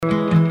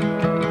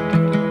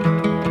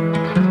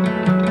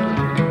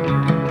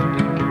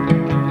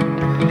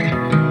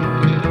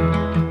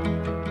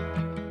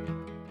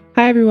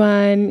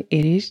everyone,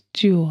 it is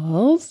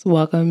Jules.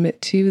 Welcome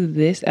to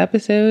this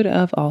episode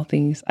of All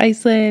Things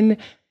Iceland.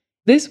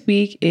 This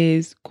week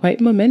is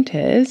quite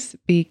momentous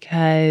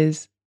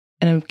because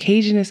an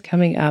occasion is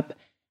coming up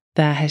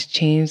that has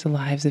changed the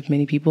lives of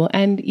many people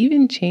and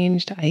even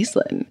changed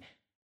Iceland.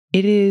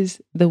 It is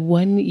the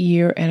 1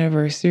 year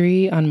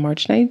anniversary on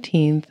March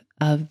 19th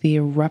of the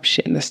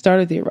eruption, the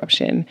start of the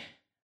eruption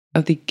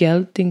of the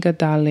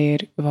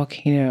Geldingadalir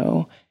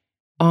volcano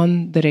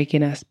on the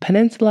Reykjanes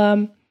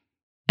Peninsula.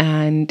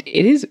 And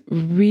it is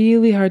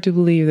really hard to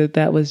believe that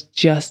that was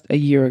just a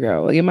year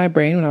ago. Like in my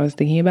brain, when I was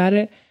thinking about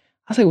it,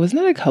 I was like,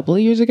 wasn't that a couple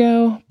of years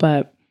ago?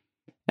 But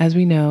as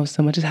we know,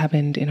 so much has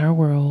happened in our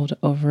world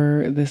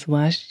over this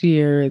last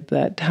year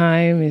that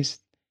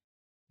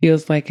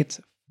feels like it's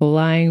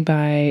flying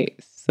by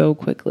so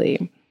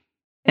quickly.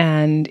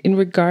 And in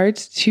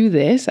regards to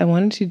this, I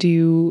wanted to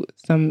do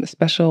some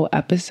special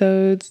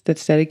episodes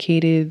that's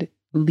dedicated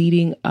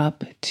leading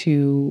up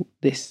to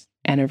this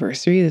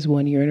anniversary, this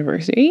 1 year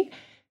anniversary.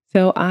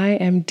 So I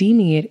am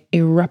deeming it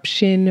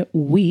Eruption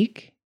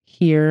Week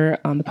here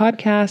on the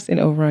podcast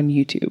and over on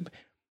YouTube.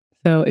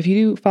 So if you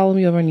do follow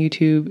me over on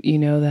YouTube, you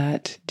know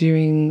that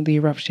during the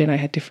eruption, I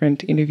had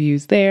different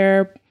interviews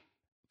there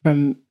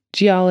from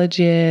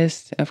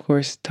geologists, of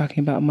course, talking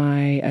about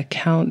my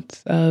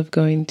account of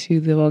going to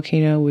the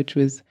volcano, which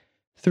was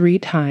 3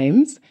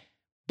 times.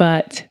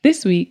 But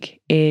this week,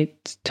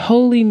 it's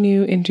totally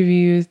new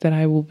interviews that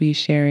I will be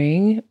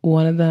sharing.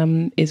 One of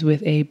them is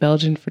with a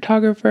Belgian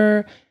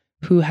photographer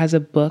who has a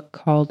book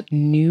called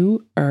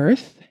New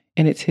Earth,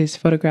 and it's his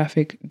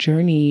photographic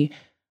journey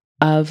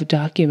of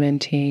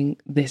documenting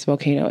this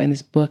volcano. And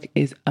this book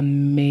is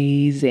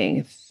amazing.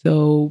 It's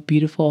so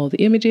beautiful, all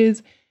the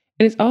images.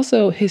 And it's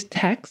also his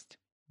text.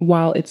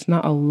 While it's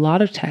not a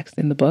lot of text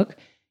in the book,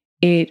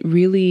 it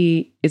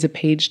really is a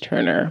page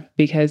turner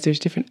because there's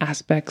different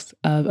aspects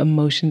of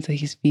emotions that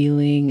he's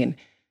feeling and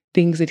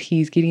things that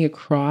he's getting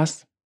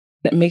across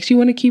that makes you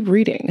want to keep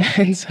reading.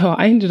 And so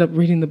I ended up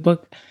reading the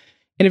book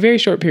in a very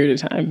short period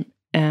of time.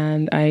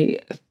 And I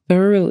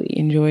thoroughly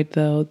enjoyed,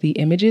 though, the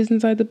images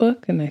inside the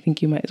book, and I think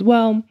you might as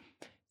well.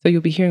 So you'll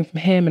be hearing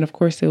from him. And of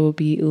course, there will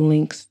be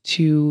links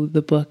to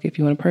the book if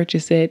you want to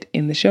purchase it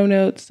in the show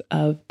notes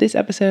of this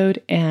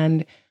episode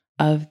and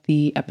of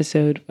the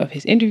episode of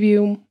his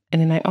interview.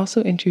 And then I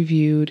also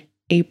interviewed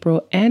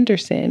April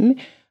Anderson,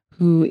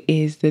 who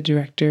is the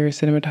director,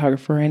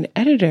 cinematographer, and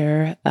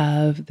editor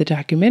of the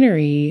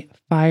documentary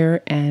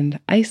Fire and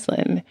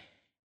Iceland.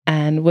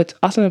 And what's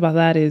awesome about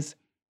that is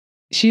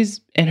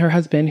she's and her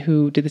husband,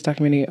 who did this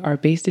documentary, are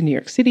based in New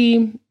York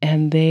City.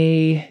 And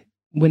they,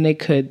 when they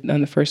could,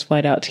 on the first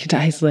flight out to get to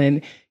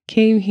Iceland,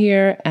 came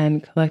here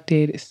and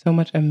collected so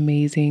much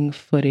amazing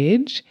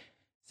footage.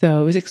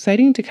 So it was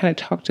exciting to kind of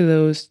talk to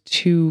those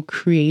 2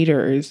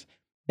 creators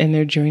and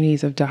their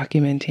journeys of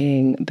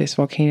documenting this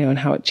volcano and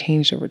how it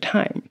changed over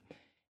time.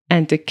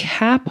 And to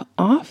cap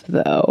off,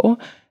 though,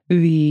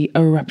 the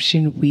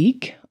eruption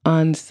week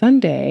on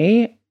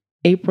Sunday,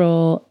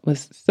 April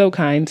was so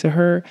kind. So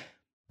her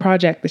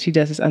project that she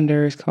does this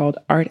under is called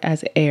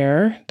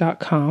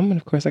artasair.com. And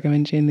of course, like I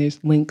mentioned,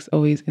 there's links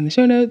always in the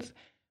show notes.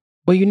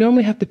 Well, you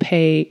normally have to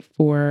pay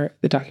for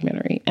the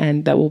documentary,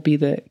 and that will be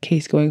the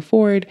case going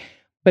forward.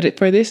 But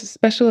for this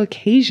special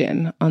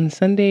occasion on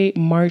Sunday,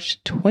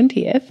 March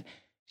 20th,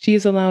 she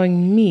is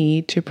allowing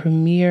me to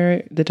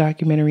premiere the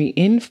documentary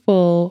in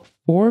full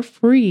for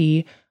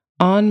free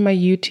on my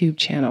YouTube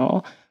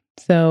channel.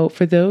 So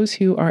for those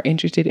who are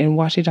interested in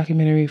watching the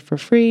documentary for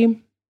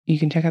free, you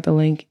can check out the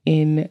link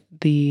in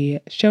the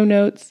show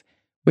notes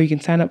where you can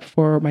sign up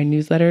for my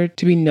newsletter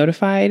to be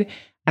notified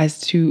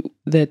as to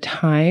the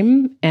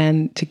time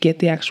and to get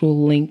the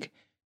actual link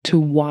to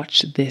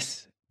watch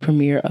this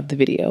premiere of the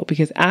video.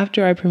 Because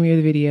after I premiere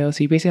the video,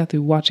 so you basically have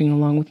to be watching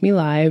along with me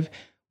live,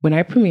 when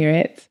I premiere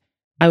it,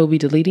 I will be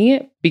deleting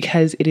it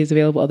because it is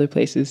available other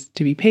places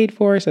to be paid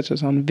for, such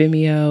as on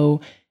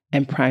Vimeo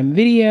and Prime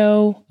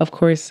Video. Of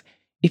course,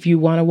 if you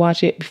want to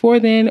watch it before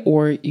then,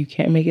 or you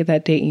can't make it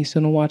that date and you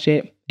still don't watch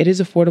it, it is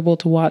affordable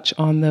to watch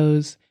on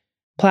those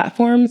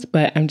platforms.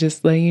 But I'm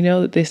just letting you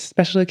know that this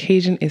special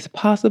occasion is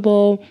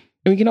possible.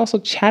 And we can also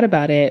chat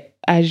about it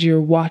as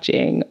you're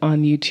watching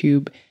on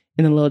YouTube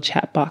in the little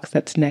chat box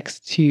that's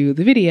next to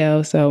the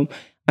video. So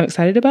I'm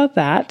excited about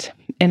that.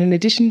 And in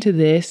addition to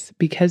this,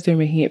 because they're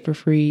making it for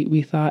free,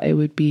 we thought it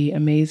would be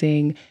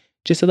amazing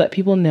just to let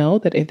people know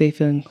that if they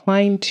feel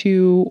inclined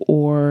to,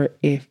 or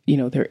if,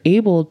 they're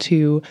able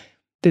to,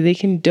 that they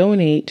can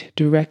donate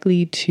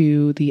directly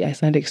to the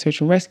Icelandic search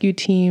and rescue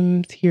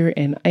teams here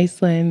in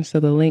Iceland. So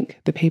the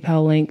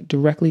PayPal link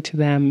directly to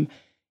them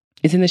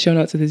is in the show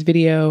notes of this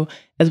video,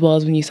 as well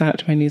as when you sign up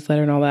to my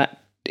newsletter and all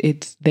that,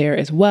 it's there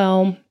as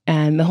well.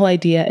 And the whole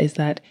idea is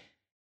that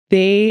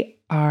they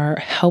are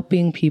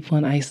helping people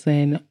in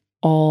Iceland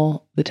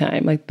all the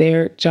time. Like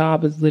their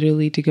job is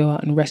literally to go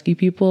out and rescue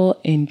people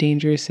in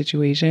dangerous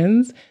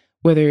situations,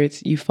 whether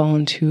it's you fall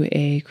into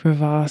a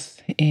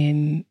crevasse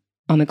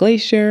on a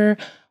glacier,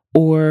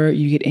 or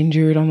you get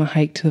injured on the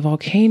hike to the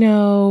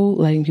volcano,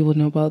 letting people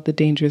know about the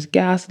dangerous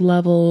gas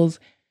levels.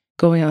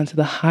 going onto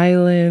the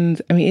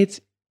highlands. I mean,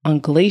 it's on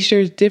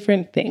glaciers,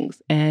 different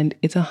things. And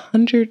it's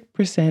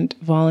 100%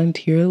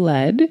 volunteer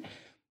led.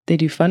 They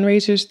do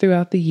fundraisers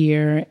throughout the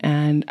year.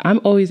 And I'm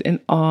always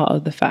in awe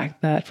of the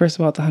fact that, first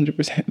of all, it's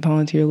 100%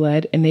 volunteer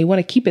led and they want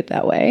to keep it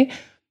that way.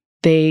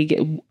 They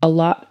get a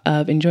lot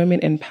of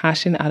enjoyment and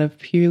passion out of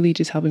purely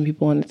just helping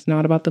people. And it's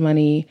not about the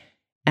money.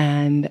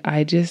 And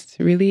I just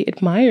really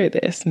admire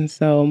this. And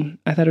so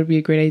I thought it would be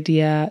a great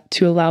idea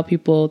to allow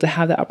people to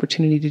have the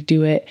opportunity to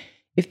do it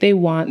if they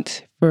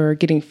want, for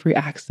getting free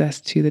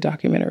access to the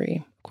documentary.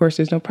 Of course,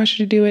 there's no pressure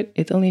to do it.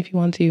 It's only if you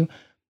want to,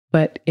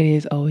 but it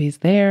is always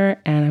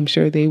there. And I'm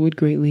sure they would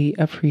greatly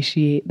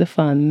appreciate the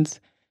funds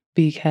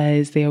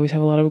because they always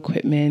have a lot of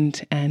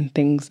equipment and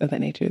things of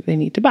that nature they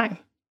need to buy.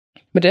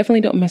 But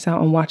definitely don't miss out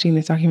on watching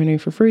this documentary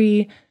for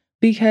free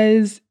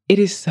because it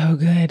is so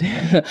good.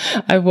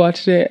 I've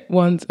watched it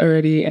once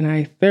already and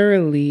I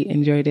thoroughly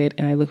enjoyed it.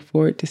 And I look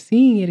forward to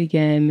seeing it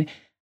again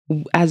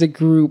as a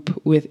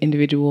group with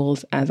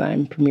individuals as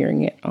I'm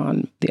premiering it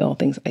on the All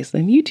Things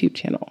Iceland YouTube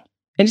channel.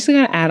 And just to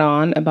kind of add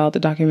on about the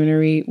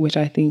documentary, which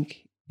I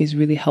think is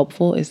really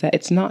helpful, is that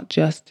it's not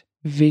just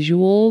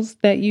visuals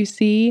that you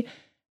see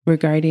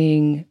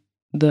regarding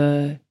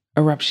the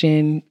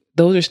eruption.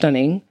 Those are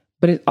stunning,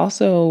 but it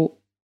also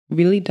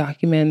really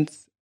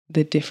documents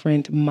the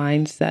different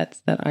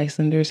mindsets that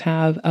Icelanders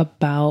have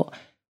about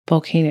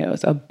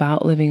volcanoes,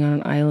 about living on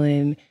an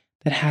island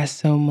that has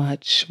so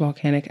much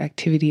volcanic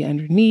activity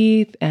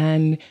underneath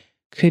and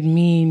could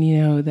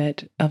mean,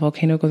 that a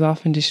volcano goes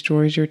off and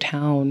destroys your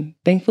town.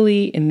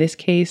 Thankfully, in this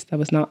case, that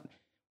was not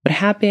what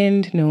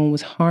happened. No one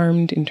was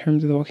harmed in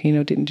terms of the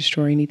volcano didn't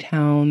destroy any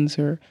towns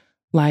or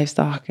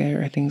livestock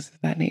or things of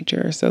that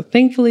nature. So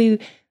thankfully,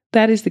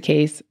 that is the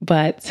case.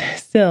 But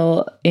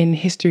still, in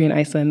history in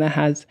Iceland, that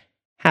has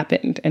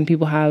happened and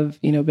people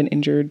have, been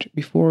injured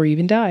before or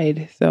even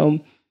died. So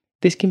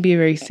this can be a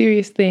very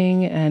serious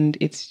thing. And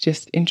it's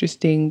just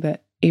interesting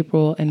that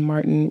April and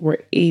Martin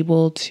were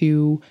able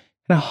to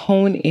kind of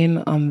hone in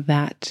on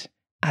that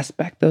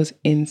aspect, those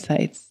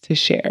insights to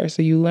share.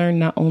 So you learn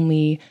not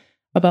only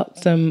about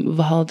some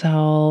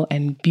volatile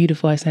and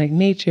beautiful Icelandic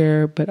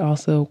nature, but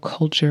also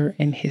culture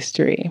and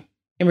history.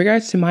 In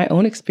regards to my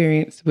own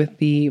experience with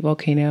the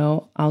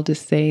volcano, I'll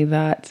just say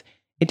that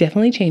it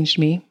definitely changed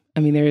me. I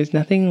mean, there is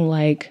nothing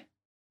like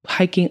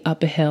hiking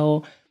up a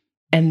hill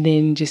and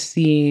then just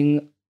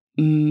seeing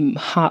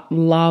hot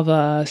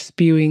lava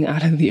spewing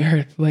out of the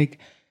earth. Like,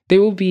 there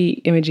will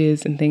be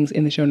images and things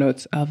in the show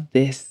notes of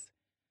this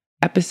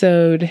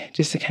episode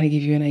just to kind of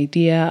give you an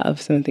idea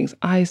of some of the things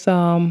I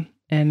saw.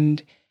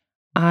 And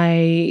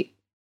I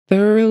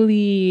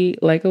thoroughly,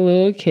 like a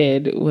little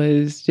kid,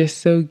 was just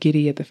so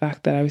giddy at the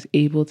fact that I was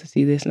able to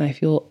see this. And I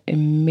feel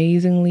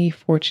amazingly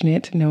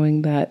fortunate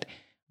knowing that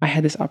I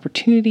had this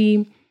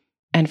opportunity.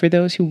 And for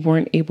those who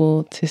weren't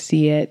able to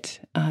see it,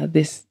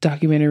 this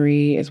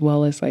documentary, as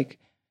well as like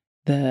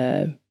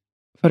the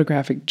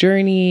photographic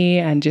journey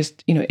and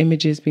just,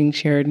 images being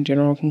shared in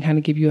general, can kind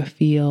of give you a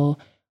feel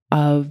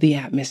of the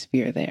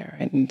atmosphere there.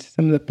 And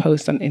some of the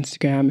posts on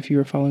Instagram, if you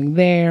were following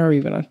there or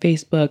even on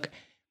Facebook,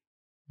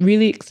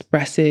 really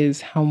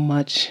expresses how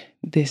much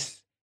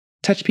this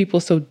touched people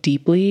so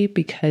deeply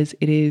because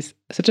it is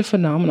such a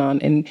phenomenon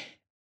and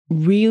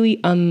really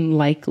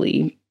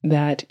unlikely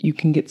that you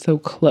can get so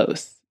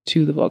close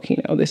to the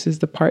volcano. This is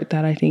the part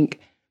that I think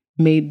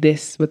made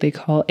this what they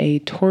call a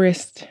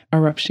tourist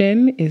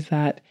eruption, is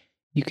that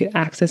you could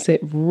access it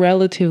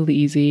relatively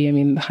easy. I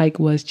mean, the hike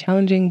was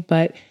challenging,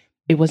 but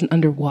it wasn't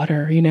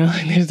underwater,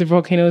 There's the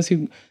volcanoes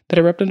that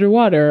erupt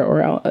underwater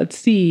or out at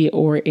sea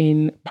or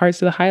in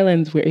parts of the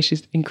highlands where it's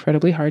just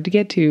incredibly hard to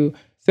get to.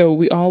 So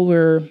we all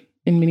were,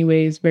 in many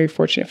ways, very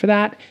fortunate for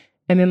that.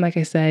 And then, like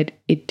I said,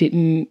 it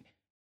didn't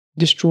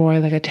destroy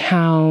like a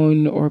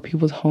town or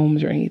people's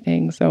homes or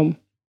anything. So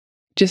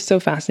just so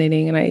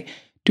fascinating. And I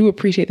do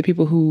appreciate the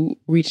people who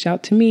reached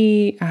out to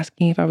me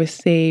asking if I was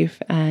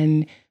safe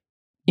and,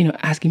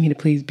 asking me to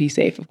please be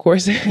safe, of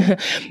course. And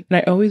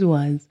I always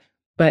was.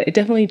 But it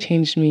definitely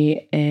changed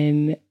me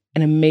in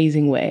an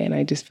amazing way. And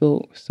I just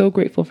feel so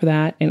grateful for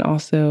that. And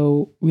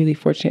also really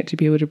fortunate to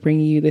be able to bring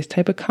you this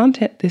type of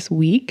content this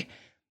week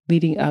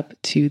leading up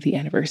to the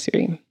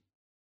anniversary.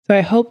 So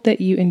I hope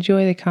that you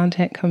enjoy the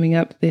content coming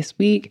up this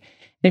week.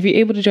 And if you're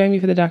able to join me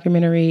for the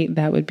documentary,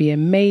 that would be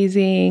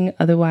amazing.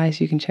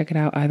 Otherwise, you can check it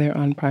out either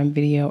on Prime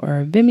Video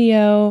or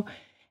Vimeo.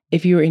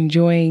 If you're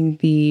enjoying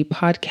the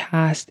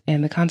podcast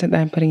and the content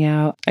that I'm putting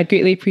out, I'd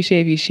greatly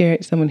appreciate if you share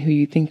it to someone who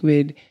you think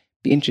would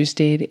be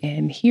interested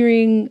in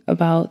hearing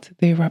about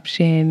the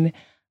eruption.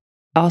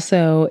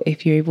 Also,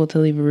 if you're able to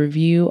leave a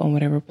review on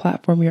whatever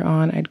platform you're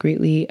on, I'd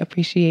greatly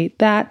appreciate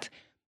that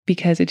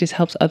because it just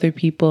helps other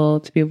people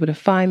to be able to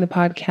find the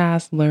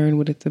podcast, learn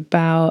what it's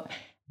about,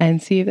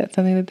 and see if that's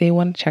something that they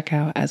want to check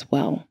out as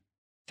well.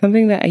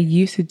 Something that I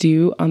used to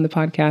do on the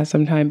podcast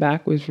some time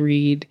back was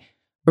read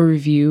a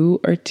review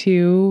or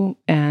two.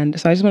 And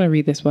so I just want to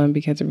read this one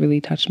because it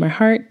really touched my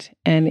heart.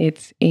 And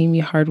it's Amy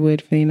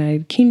Hardwood from the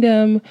United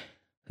Kingdom,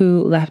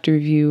 who left a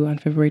review on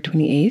February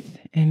 28th.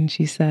 And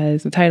she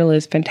says, the title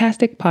is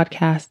Fantastic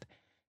Podcast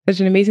Such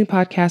an amazing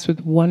podcast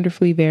with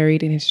wonderfully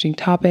varied and interesting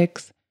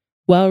topics,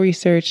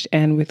 well-researched,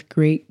 and with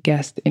great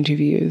guest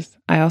interviews.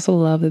 I also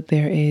love that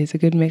there is a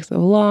good mix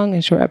of long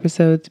and short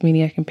episodes,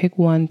 meaning I can pick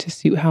one to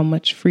suit how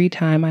much free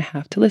time I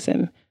have to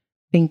listen.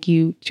 Thank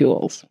you,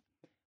 Jules.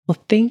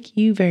 Well, thank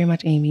you very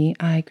much, Amy.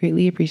 I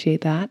greatly appreciate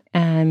that.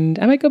 And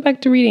I might go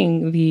back to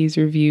reading these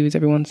reviews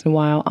every once in a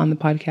while on the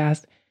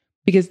podcast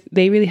because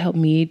they really help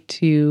me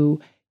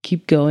to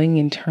keep going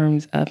in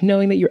terms of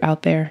knowing that you're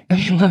out there. I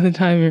mean, a lot of the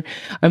time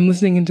I'm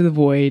listening into the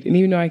void. And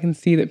even though I can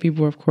see that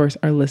people, of course,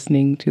 are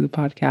listening to the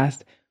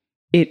podcast,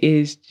 it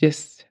is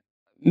just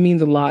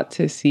means a lot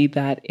to see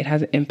that it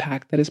has an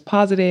impact that is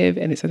positive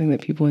and it's something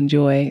that people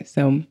enjoy.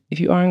 So if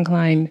you are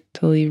inclined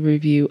to leave a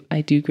review, I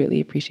do greatly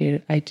appreciate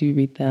it. I do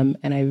read them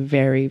and I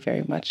very,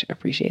 very much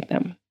appreciate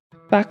them.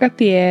 Takk at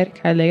dere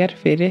kærleger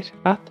fyrir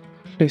at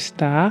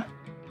hlusta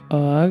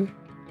og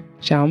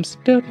sjáumst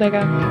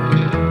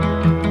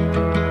fljótlega.